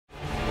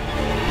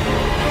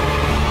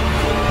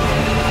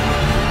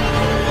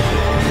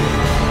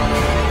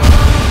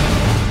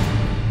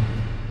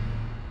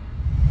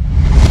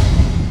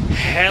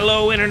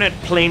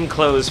Internet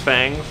Plainclothes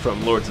Fang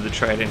from Lords of the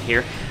Trident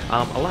here.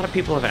 A lot of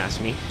people have asked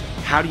me,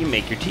 how do you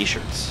make your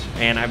t-shirts?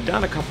 And I've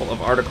done a couple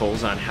of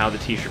articles on how the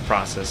t-shirt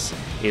process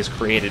is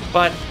created,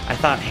 but I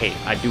thought, hey,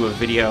 I'd do a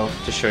video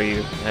to show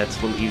you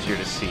that's a little easier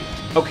to see.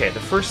 Okay,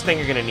 the first thing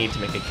you're going to need to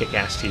make a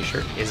kick-ass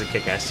t-shirt is a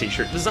kick-ass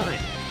t-shirt design.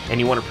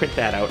 And you want to print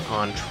that out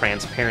on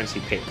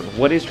transparency paper.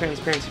 What is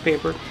transparency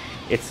paper?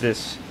 It's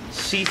this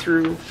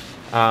see-through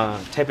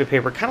type of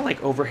paper, kind of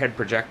like overhead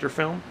projector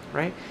film,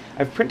 right?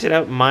 I've printed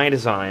out my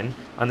design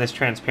on this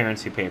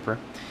transparency paper,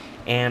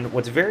 and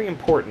what's very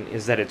important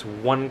is that it's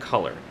one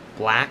color,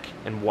 black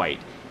and white.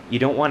 You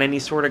don't want any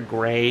sort of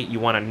gray, you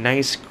want a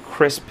nice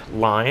crisp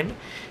line.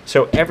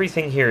 So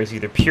everything here is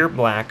either pure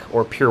black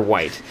or pure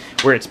white.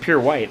 Where it's pure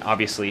white,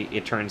 obviously,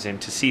 it turns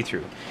into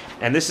see-through.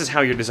 And this is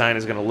how your design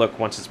is going to look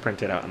once it's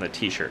printed out on the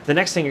t-shirt. The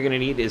next thing you're going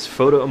to need is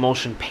photo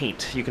emulsion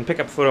paint. You can pick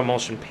up photo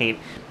emulsion paint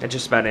at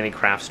just about any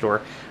craft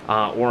store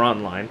or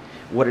online.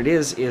 What it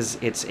is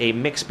it's a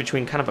mix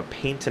between kind of a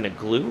paint and a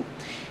glue.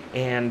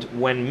 And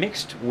when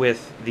mixed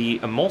with the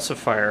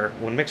emulsifier,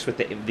 when mixed with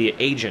the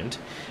agent,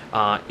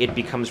 it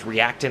becomes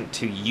reactant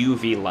to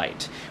UV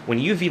light. When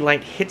UV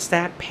light hits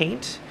that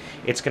paint,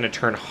 it's going to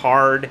turn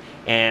hard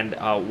and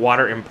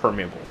water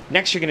impermeable.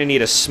 Next, you're going to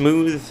need a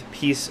smooth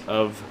piece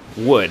of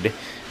wood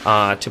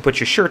to put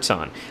your shirts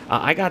on.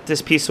 I got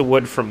this piece of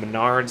wood from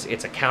Menards.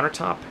 It's a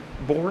countertop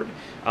board.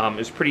 It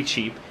was pretty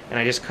cheap, and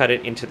I just cut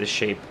it into the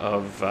shape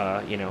of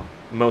the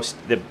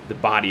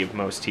body of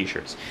most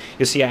t-shirts.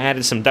 You'll see I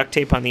added some duct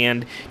tape on the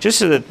end just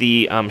so that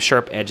the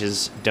sharp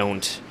edges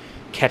don't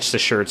catch the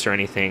shirts or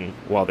anything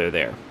while they're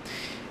there.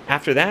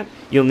 After that,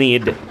 you'll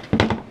need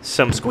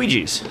some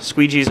squeegees.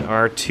 Squeegees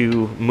are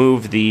to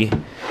move the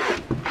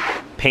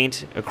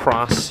paint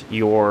across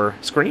your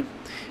screen.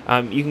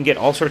 You can get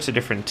all sorts of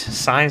different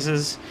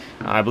sizes.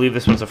 I believe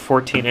this one's a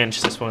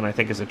 14-inch, this one I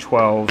think is a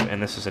 12,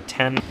 and this is a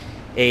 10.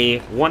 A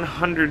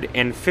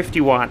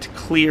 150 watt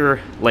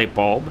clear light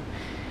bulb,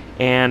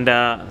 and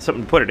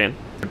something to put it in.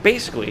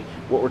 Basically,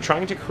 what we're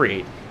trying to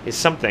create is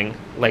something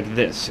like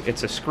this.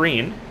 It's a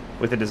screen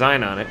with a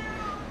design on it,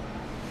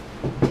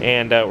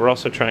 and we're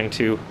also trying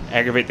to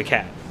aggravate the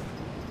cat.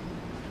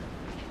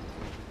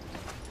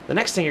 The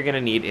next thing you're going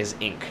to need is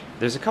ink.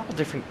 There's a couple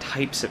different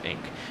types of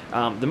ink.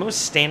 The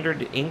most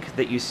standard ink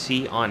that you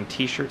see on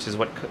t-shirts is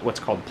what's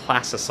called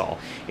plastisol.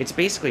 It's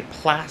basically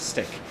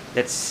plastic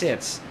that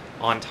sits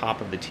on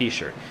top of the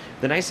t-shirt.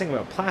 The nice thing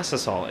about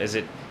plastisol is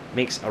it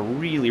makes a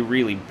really,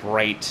 really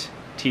bright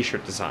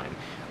t-shirt design.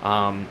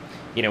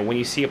 When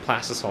you see a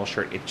plastisol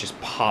shirt, it just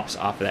pops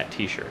off of that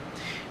t-shirt.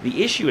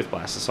 The issue with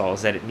plastisol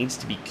is that it needs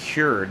to be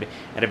cured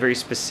at a very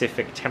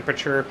specific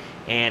temperature,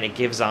 and it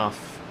gives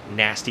off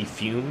nasty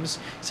fumes,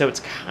 so it's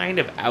kind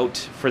of out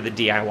for the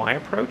DIY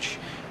approach,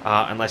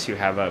 unless you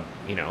have a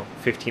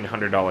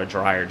 $1,500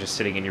 dryer just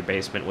sitting in your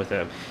basement with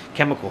a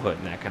chemical hood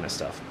and that kind of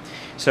stuff.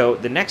 So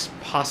the next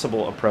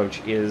possible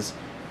approach is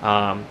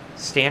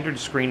standard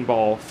screen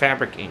ball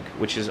fabric ink,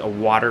 which is a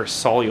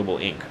water-soluble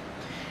ink.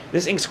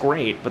 This ink's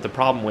great, but the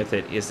problem with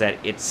it is that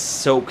it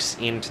soaks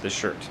into the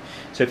shirt.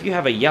 So if you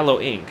have a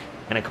yellow ink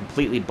and a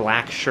completely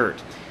black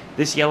shirt,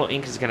 this yellow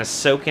ink is going to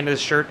soak into the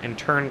shirt and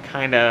turn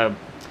kind of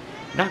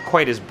not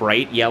quite as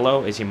bright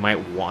yellow as you might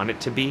want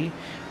it to be.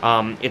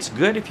 It's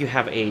good if you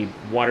have a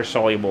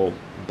water-soluble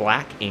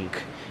black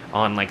ink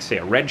on, like, say,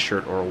 a red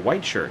shirt or a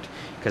white shirt,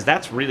 because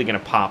that's really going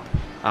to pop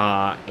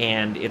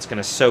and it's going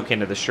to soak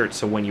into the shirt,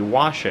 so when you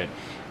wash it,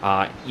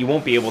 you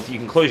won't be able to, you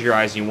can close your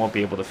eyes and you won't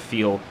be able to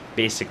feel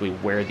basically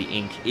where the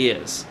ink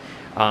is.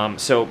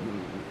 So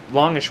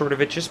long and short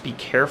of it, just be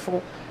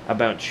careful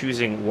about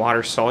choosing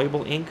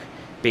water-soluble ink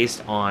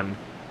based on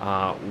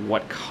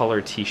what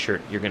color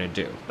t-shirt you're gonna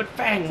do. But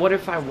Fang, what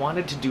if I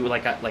wanted to do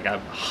like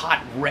a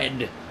hot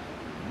red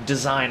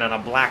design on a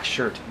black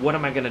shirt? What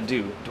am I gonna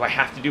do? Do I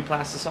have to do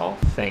plastisol?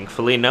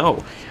 Thankfully,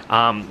 no.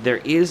 There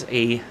is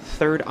a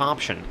third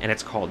option, and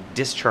it's called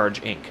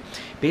discharge ink.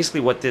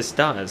 Basically what this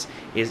does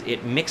is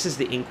it mixes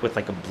the ink with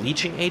like a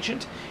bleaching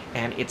agent,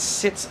 and it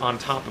sits on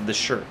top of the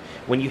shirt.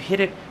 When you hit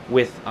it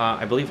with,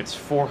 I believe it's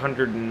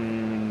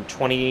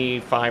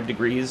 425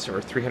 degrees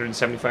or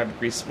 375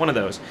 degrees, one of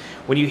those,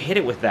 when you hit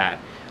it with that,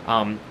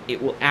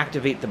 it will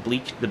activate the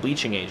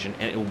bleaching agent,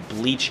 and it will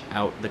bleach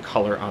out the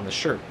color on the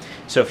shirt.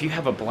 So if you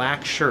have a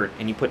black shirt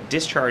and you put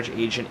discharge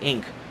agent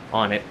ink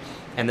on it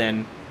and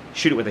then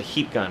shoot it with a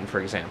heat gun, for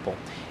example,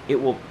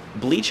 it will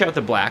bleach out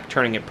the black,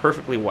 turning it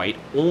perfectly white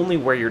only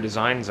where your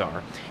designs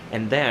are,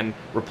 and then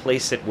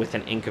replace it with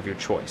an ink of your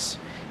choice.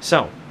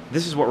 So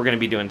this is what we're going to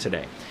be doing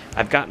today.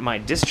 I've got my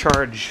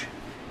discharge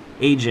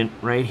agent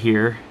right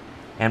here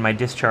and my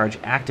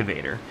discharge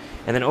activator,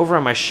 and then over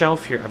on my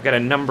shelf here I've got a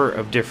number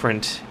of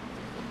different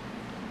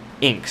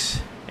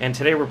inks, and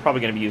today we're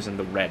probably going to be using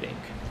the red ink.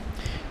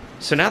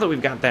 So now that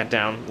we've got that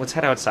down, let's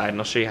head outside and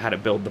I'll show you how to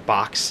build the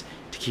box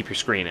to keep your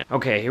screen in.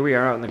 Okay, here we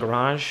are out in the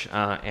garage,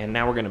 and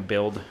now we're going to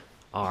build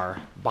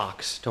our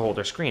box to hold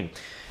our screen.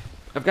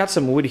 I've got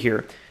some wood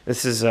here.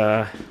 This is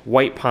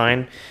white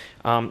pine.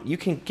 You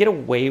can get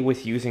away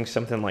with using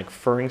something like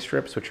furring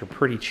strips, which are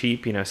pretty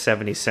cheap,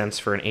 70 cents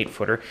for an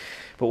 8-footer.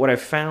 But what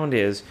I've found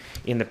is,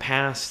 in the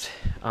past,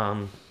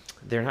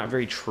 they're not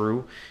very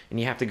true, and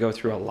you have to go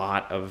through a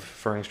lot of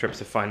furring strips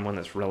to find one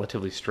that's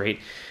relatively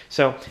straight.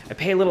 So I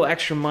pay a little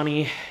extra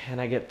money,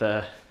 and I get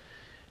the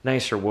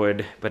nicer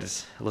wood, but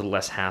it's a little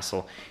less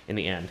hassle in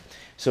the end.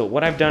 So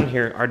what I've done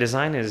here, our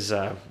design is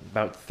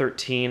about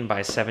 13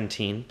 by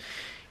 17.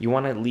 You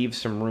want to leave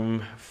some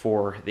room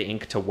for the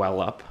ink to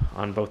well up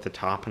on both the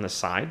top and the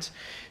sides.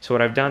 So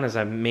what I've done is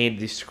I've made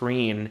the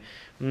screen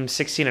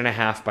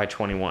 16.5 by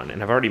 21,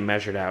 and I've already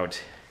measured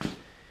out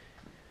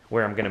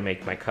where I'm going to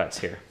make my cuts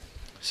here.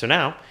 So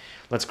now,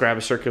 let's grab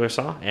a circular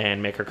saw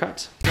and make our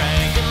cuts.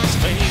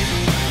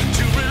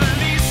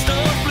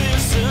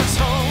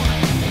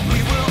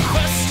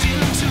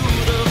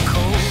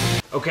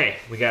 Okay,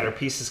 we got our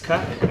pieces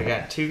cut. I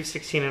got two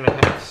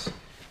 16.5s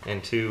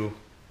and two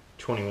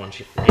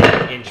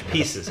 21-inch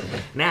pieces.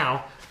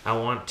 Now, I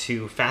want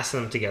to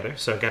fasten them together,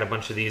 so I've got a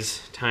bunch of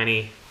these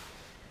tiny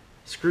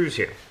screws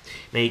here.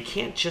 Now, you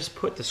can't just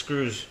put the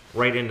screws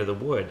right into the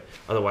wood,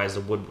 otherwise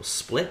the wood will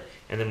split,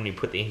 and then when you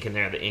put the ink in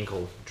there, the ink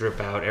will drip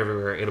out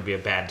everywhere. It'll be a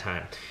bad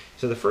time.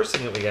 So the first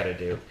thing that we got to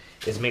do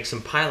is make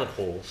some pilot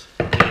holes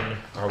in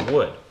our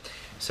wood.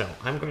 So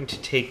I'm going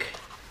to take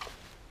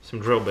some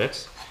drill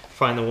bits,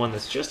 find the one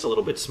that's just a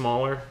little bit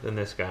smaller than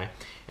this guy,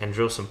 and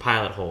drill some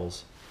pilot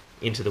holes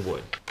into the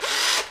wood.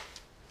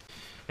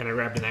 And I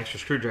grabbed an extra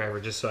screwdriver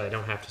just so I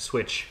don't have to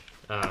switch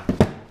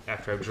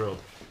after I've drilled.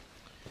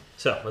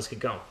 So let's get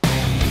going. I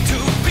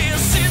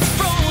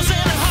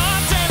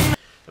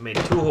made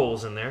 2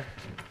 holes in there,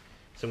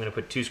 so I'm going to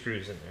put 2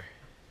 screws in there,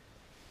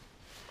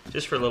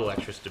 just for a little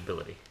extra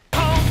stability.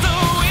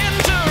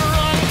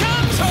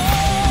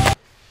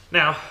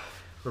 Now,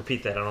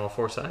 repeat that on all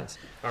 4 sides.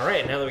 All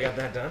right, now that we got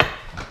that done,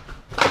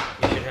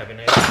 you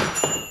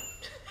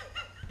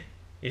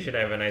should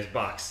have a nice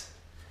box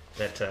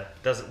that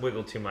doesn't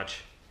wiggle too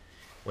much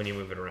when you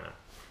move it around.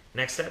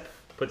 Next step,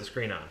 put the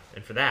screen on.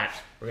 And for that,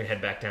 we're gonna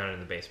head back down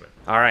in the basement.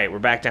 All right, we're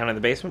back down in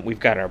the basement. We've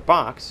got our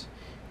box.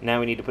 Now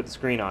we need to put the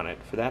screen on it.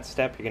 For that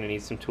step, you're gonna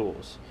need some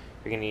tools.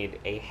 You're gonna need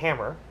a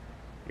hammer.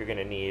 You're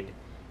gonna need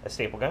a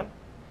staple gun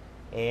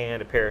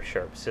and a pair of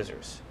sharp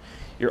scissors.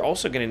 You're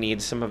also gonna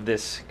need some of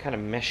this kind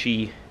of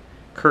meshy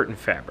curtain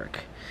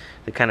fabric,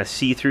 the kind of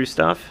see-through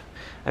stuff.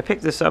 I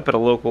picked this up at a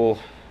local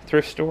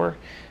thrift store,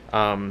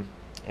 and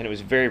it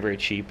was very, very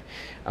cheap.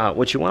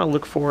 What you want to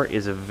look for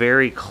is a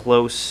very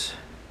close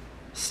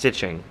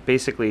stitching.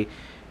 Basically,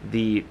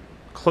 the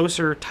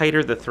closer,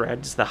 tighter the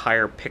threads, the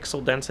higher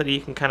pixel density,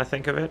 you can kind of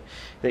think of it,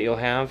 that you'll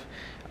have,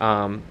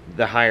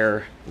 the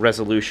higher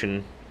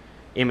resolution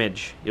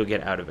image you'll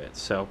get out of it.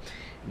 So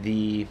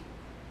the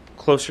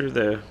closer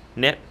the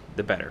knit,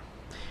 the better.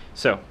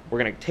 So we're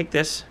going to take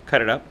this,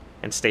 cut it up,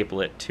 and staple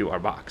it to our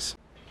box.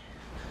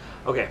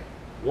 Okay,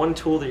 one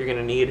tool that you're going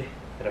to need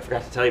that I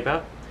forgot to tell you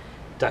about,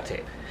 duct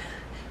tape.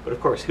 But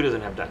of course, who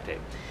doesn't have duct tape?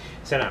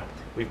 So now,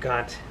 we've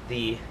got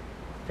the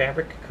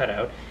fabric cut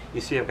out.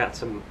 You see I've got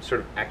some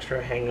sort of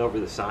extra hanging over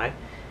the side.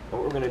 And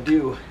what we're going to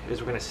do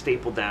is we're going to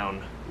staple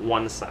down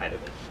one side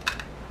of it.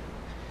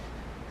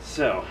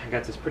 So, I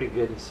got this pretty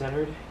good and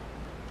centered.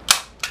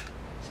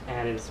 Let's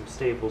add in some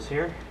staples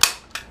here.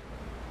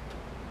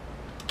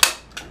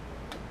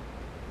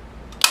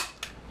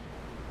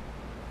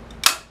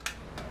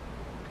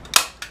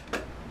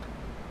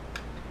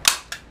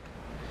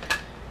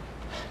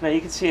 Now you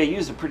can see I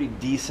used a pretty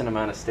decent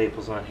amount of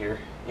staples on here,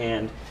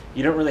 and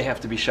you don't really have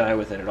to be shy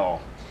with it at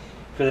all.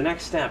 For the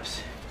next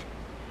steps,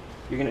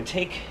 you're going to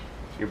take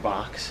your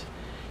box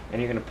and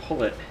you're going to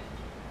pull it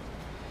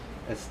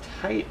as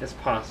tight as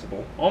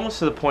possible, almost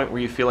to the point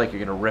where you feel like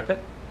you're going to rip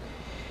it,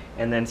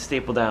 and then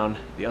staple down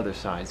the other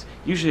sides.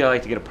 Usually I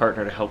like to get a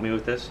partner to help me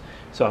with this,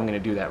 so I'm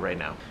going to do that right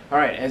now.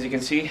 Alright, as you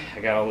can see, I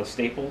got all the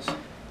staples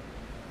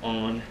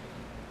on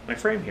my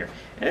frame here,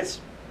 and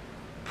it's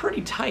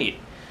pretty tight.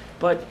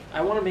 But I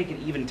want to make it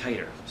even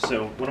tighter.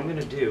 So what I'm going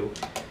to do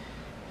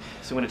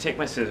is I'm going to take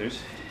my scissors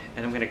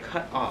and I'm going to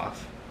cut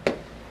off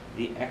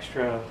the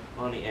extra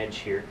on the edge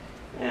here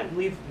and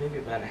leave maybe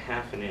about a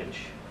 ½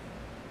 inch.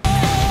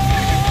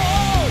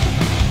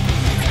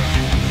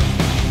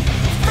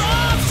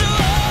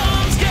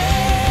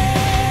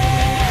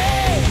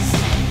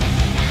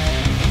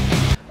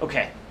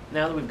 Okay,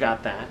 now that we've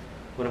got that,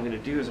 what I'm going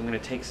to do is I'm going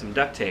to take some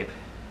duct tape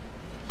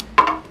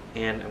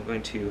and I'm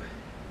going to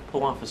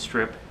pull off a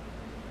strip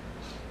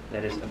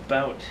that is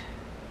about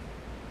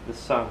the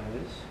size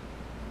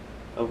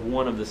of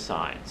one of the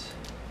sides.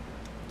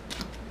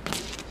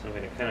 So I'm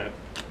going to kind of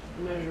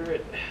measure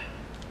it,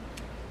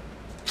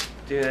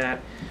 do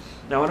that.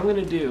 Now what I'm going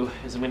to do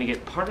is I'm going to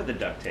get part of the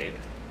duct tape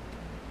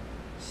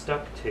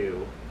stuck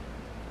to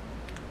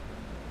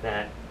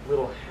that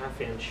little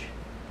 ½ inch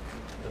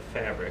of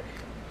fabric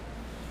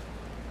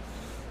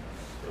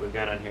that we've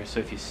got on here. So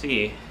if you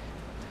see,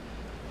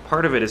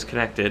 part of it is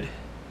connected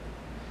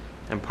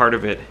and part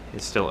of it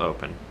is still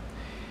open.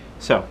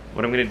 So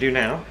what I'm going to do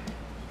now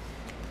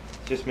is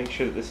just make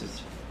sure that this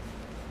is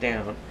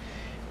down.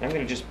 And I'm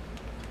going to just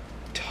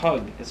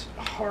tug as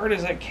hard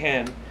as I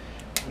can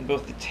on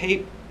both the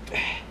tape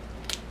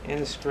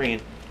and the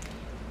screen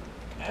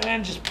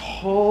and just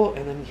pull,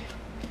 and then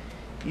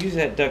use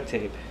that duct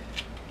tape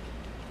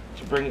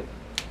to bring it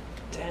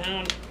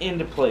down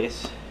into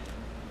place.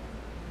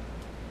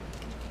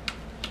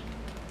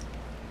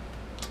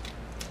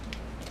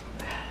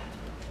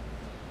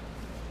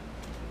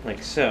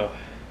 Like so.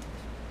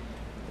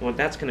 And what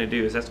that's going to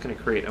do is that's going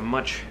to create a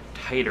much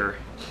tighter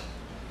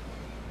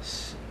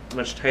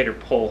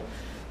pull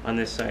on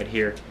this side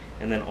here,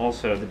 and then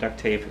also the duct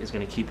tape is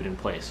going to keep it in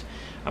place.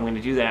 I'm going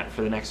to do that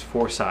for the next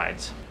 4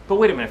 sides. But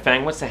wait a minute,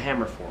 Fang, what's the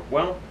hammer for?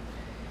 Well,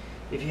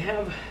 if you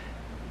have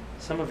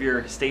some of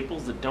your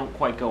staples that don't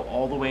quite go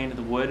all the way into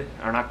the wood,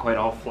 are not quite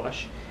all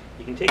flush,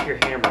 you can take your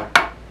hammer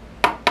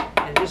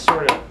and just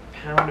sort of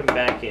pound them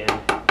back in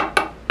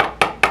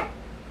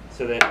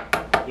so that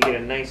you get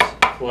a nice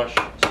flush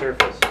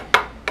surface.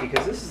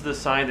 Because this is the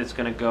side that's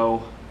going to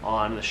go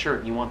on the shirt,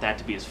 and you want that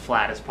to be as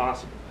flat as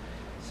possible.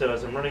 So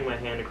as I'm running my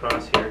hand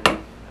across here,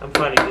 I'm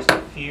finding just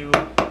a few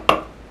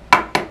that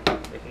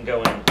can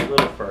go in a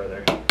little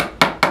further.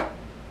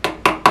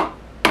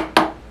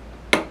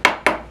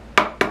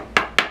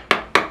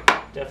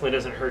 Definitely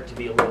doesn't hurt to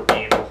be a little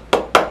anal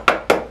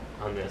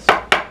on this.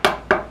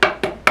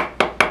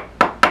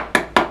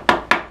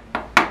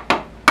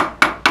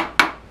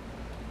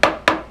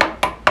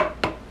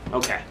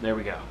 Okay, there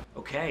we go.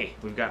 Okay,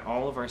 we've got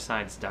all of our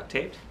sides duct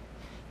taped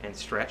and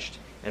stretched,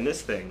 and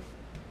this thing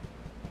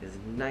is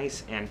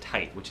nice and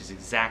tight, which is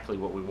exactly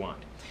what we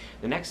want.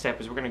 The next step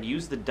is we're going to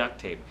use the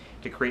duct tape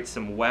to create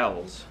some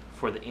wells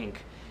for the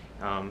ink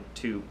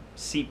to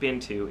seep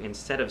into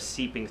instead of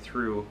seeping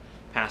through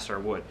past our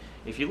wood.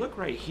 If you look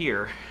right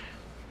here,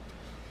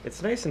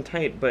 it's nice and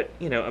tight, but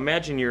you know,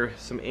 imagine you're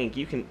some ink.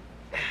 You can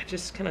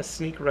just kind of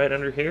sneak right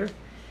under here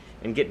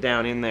and get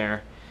down in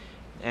there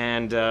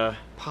and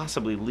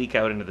possibly leak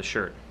out into the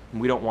shirt.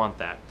 We don't want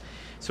that.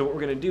 So what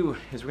we're going to do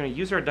is we're going to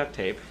use our duct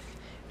tape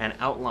and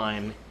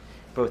outline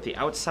both the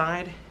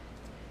outside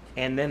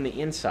and then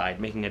the inside,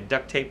 making a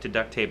duct tape to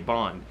duct tape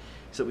bond,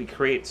 so that we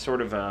create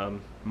sort of a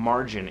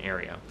margin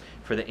area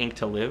for the ink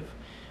to live,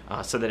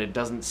 so that it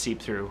doesn't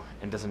seep through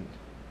and doesn't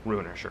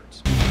ruin our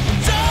shirts.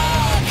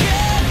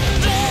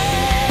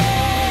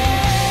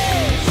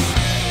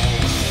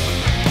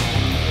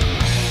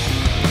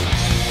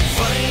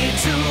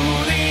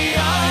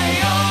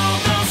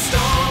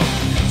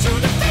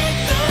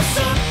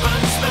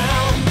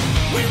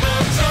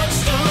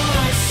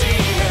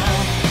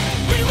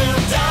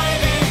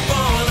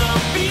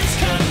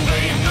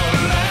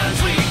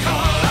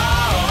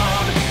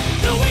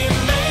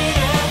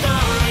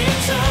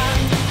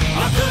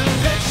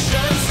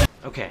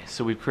 Okay,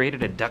 so we've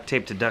created a duct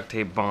tape to duct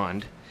tape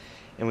bond,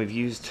 and we've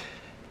used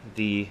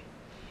the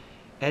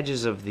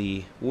edges of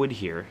the wood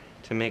here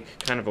to make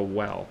kind of a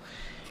well.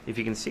 If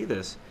you can see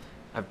this,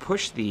 I've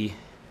pushed the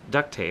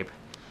duct tape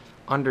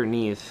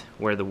underneath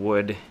where the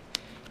wood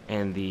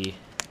and the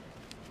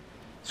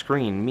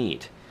screen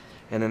meet,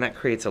 and then that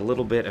creates a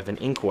little bit of an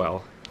ink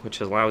well, which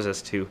allows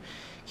us to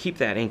keep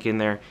that ink in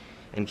there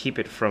and keep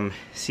it from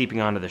seeping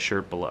onto the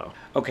shirt below.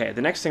 Okay,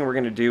 the next thing we're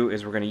going to do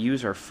is we're going to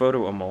use our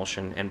photo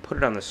emulsion and put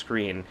it on the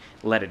screen,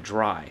 let it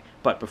dry.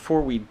 But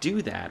before we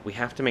do that, we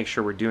have to make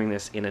sure we're doing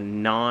this in a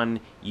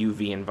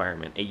non-UV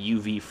environment, a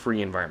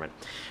UV-free environment.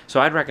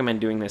 So I'd recommend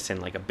doing this in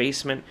like a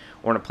basement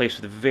or in a place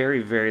with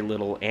very, very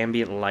little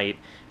ambient light,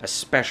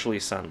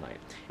 especially sunlight.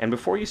 And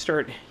before you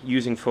start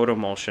using photo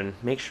emulsion,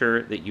 make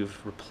sure that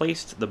you've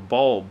replaced the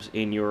bulbs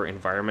in your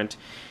environment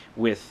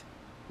with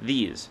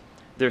these.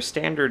 They're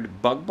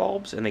standard bug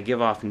bulbs, and they give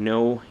off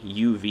no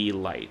UV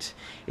light.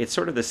 It's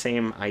sort of the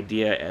same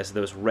idea as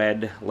those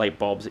red light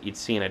bulbs that you'd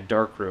see in a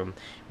dark room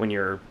when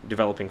you're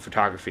developing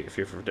photography, if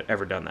you've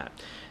ever done that.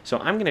 So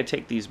I'm going to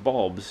take these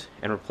bulbs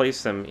and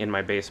replace them in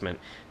my basement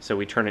so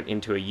we turn it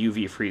into a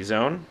UV-free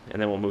zone,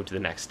 and then we'll move to the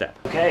next step.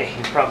 Okay,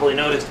 you've probably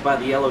noticed by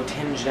the yellow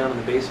tinge down in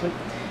the basement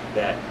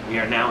that we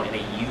are now in a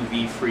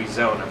UV-free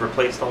zone. I've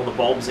replaced all the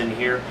bulbs in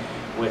here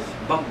with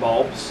bug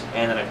bulbs,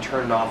 and then I've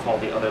turned off all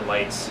the other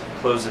lights,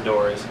 closed the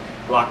doors,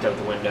 locked out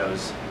the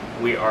windows.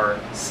 We are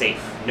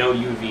safe. No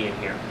UV in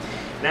here.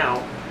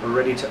 Now, we're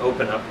ready to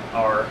open up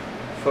our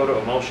photo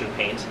emulsion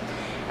paint,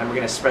 and we're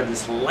going to spread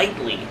this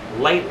lightly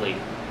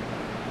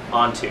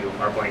onto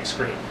our blank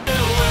screen.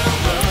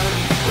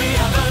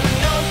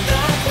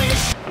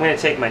 I'm going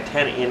to take my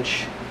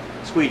 10-inch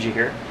squeegee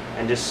here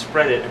and just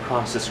spread it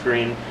across the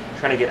screen,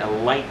 trying to get a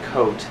light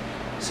coat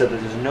so that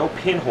there's no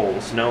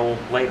pinholes, no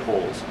light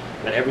holes,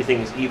 but everything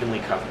is evenly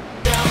covered.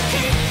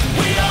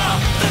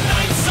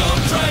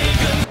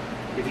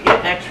 If you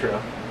get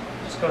extra,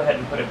 just go ahead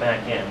and put it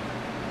back in.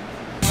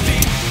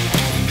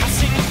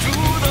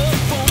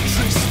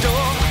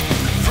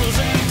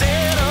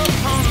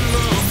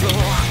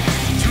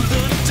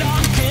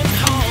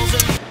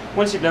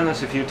 Once you've done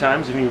this a few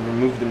times and you've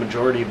removed the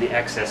majority of the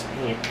excess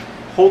paint,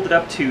 hold it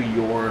up to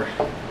your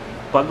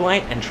bug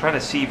light and try to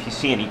see if you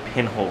see any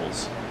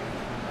pinholes.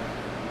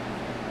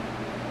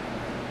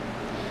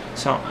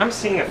 So I'm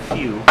seeing a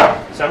few,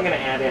 so I'm going to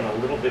add in a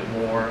little bit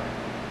more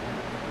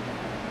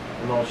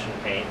emulsion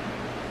paint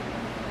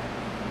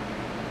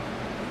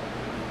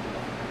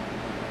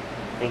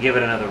and give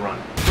it another run.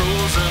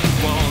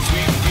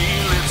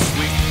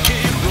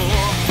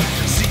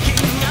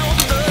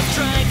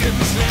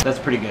 That's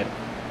pretty good.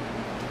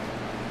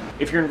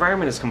 If your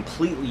environment is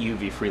completely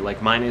UV free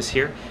like mine is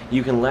here,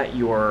 you can let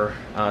your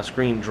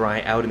screen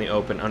dry out in the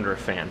open under a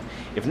fan.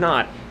 If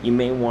not, you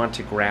may want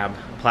to grab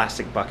a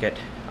plastic bucket,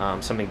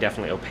 something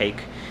definitely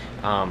opaque,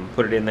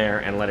 put it in there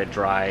and let it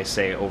dry,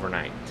 say,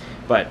 overnight.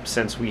 But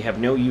since we have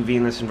no UV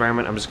in this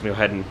environment, I'm just going to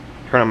go ahead and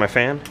turn on my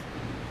fan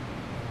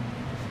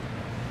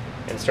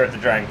and start the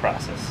drying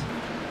process.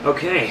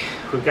 Okay,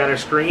 we've got our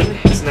screen.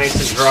 It's nice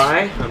and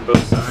dry on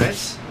both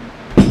sides.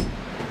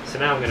 So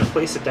now I'm going to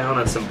place it down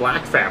on some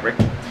black fabric.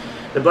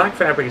 The black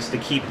fabric is to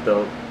keep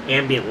the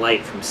ambient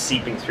light from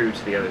seeping through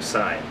to the other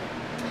side.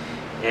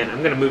 And I'm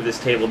going to move this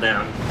table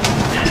down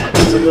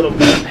just a little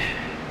bit.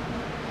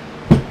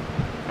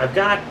 I've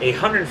got a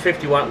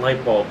 150 watt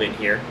light bulb in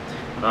here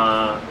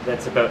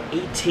that's about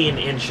 18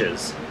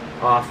 inches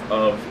off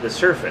of the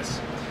surface.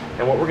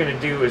 And what we're going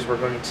to do is we're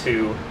going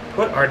to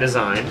put our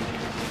design,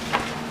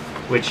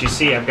 which you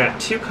see I've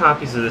got two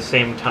copies of the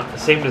same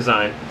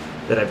design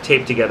that I've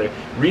taped together.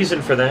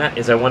 Reason for that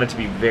is I want it to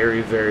be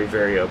very, very,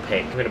 very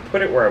opaque. I'm going to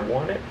put it where I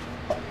want it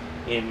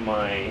in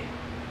my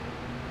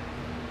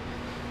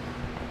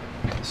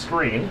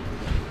screen.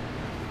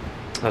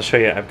 I'll show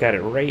you. I've got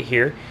it right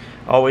here.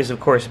 Always, of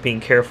course, being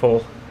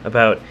careful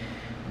about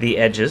the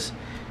edges.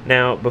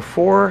 Now,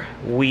 before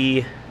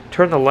we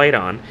turn the light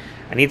on,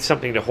 I need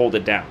something to hold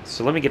it down.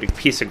 So let me get a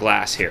piece of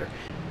glass here.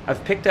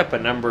 I've picked up a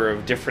number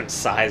of different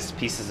sized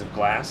pieces of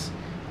glass.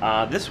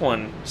 This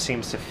one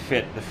seems to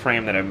fit the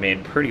frame that I've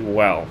made pretty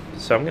well.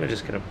 So I'm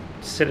just going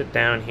to sit it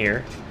down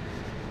here,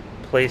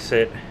 place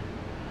it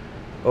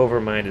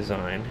over my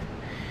design.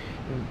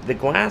 The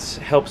glass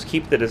helps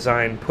keep the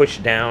design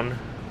pushed down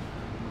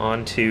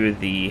onto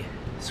the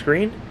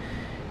screen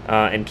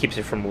and keeps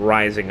it from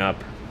rising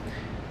up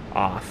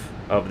off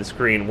of the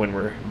screen when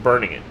we're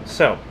burning it.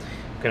 So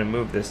I'm going to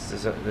move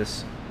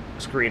this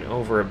screen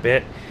over a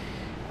bit.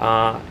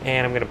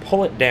 And I'm going to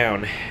pull it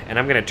down, and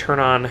I'm going to turn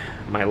on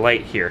my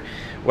light here.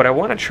 What I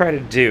want to try to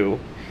do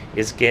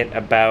is get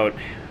about,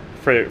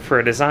 for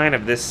a design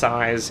of this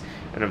size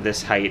and of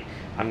this height,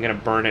 I'm going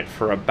to burn it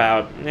for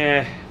about,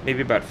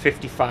 maybe about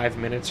 55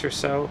 minutes or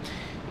so.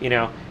 You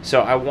know,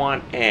 so I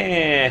want,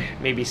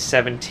 maybe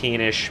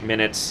 17-ish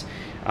minutes,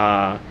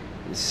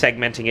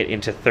 segmenting it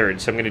into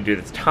thirds. So I'm going to do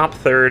the top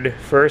third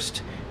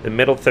first, the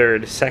middle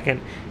third second,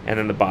 and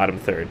then the bottom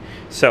third.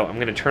 So I'm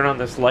going to turn on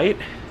this light.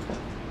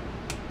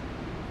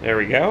 There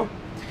we go.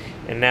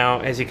 And now,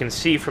 as you can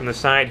see from the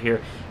side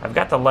here, I've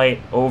got the light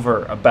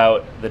over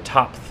about the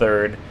top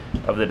third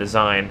of the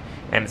design,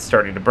 and it's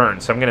starting to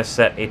burn. So I'm going to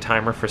set a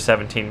timer for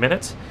 17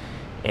 minutes,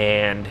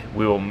 and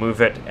we will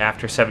move it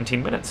after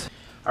 17 minutes.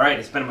 All right,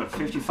 it's been about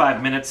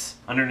 55 minutes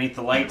underneath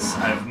the lights.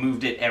 I've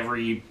moved it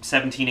every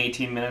 17,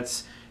 18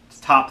 minutes. It's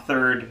top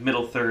third,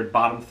 middle third,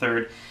 bottom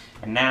third.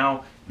 And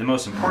now, the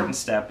most important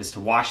step is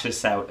to wash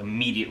this out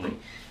immediately.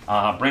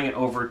 Bring it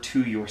over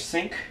to your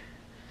sink.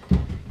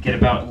 Get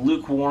about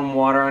lukewarm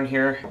water on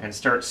here and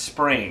start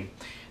spraying.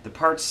 The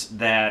parts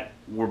that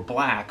were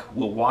black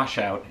will wash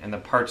out, and the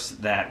parts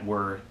that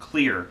were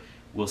clear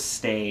will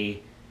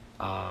stay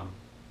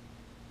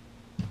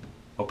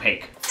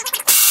opaque.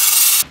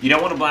 You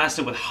don't want to blast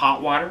it with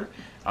hot water.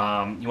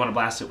 You want to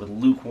blast it with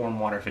lukewarm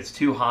water. If it's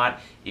too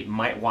hot, it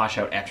might wash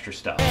out extra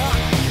stuff.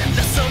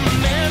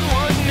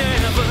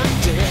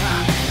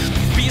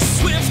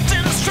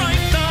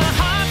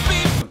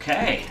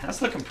 Okay,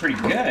 that's looking pretty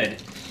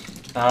good.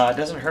 It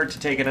doesn't hurt to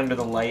take it under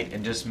the light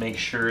and just make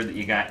sure that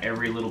you got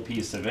every little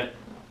piece of it.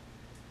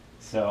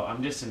 So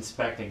I'm just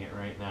inspecting it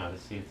right now to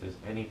see if there's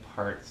any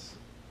parts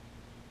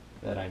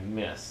that I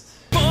missed.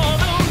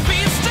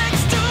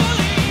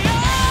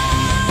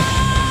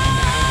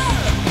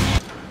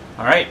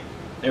 Alright,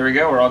 there we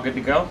go, we're all good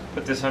to go.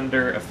 Put this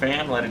under a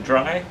fan, let it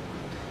dry,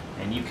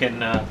 and you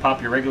can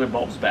pop your regular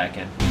bulbs back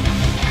in.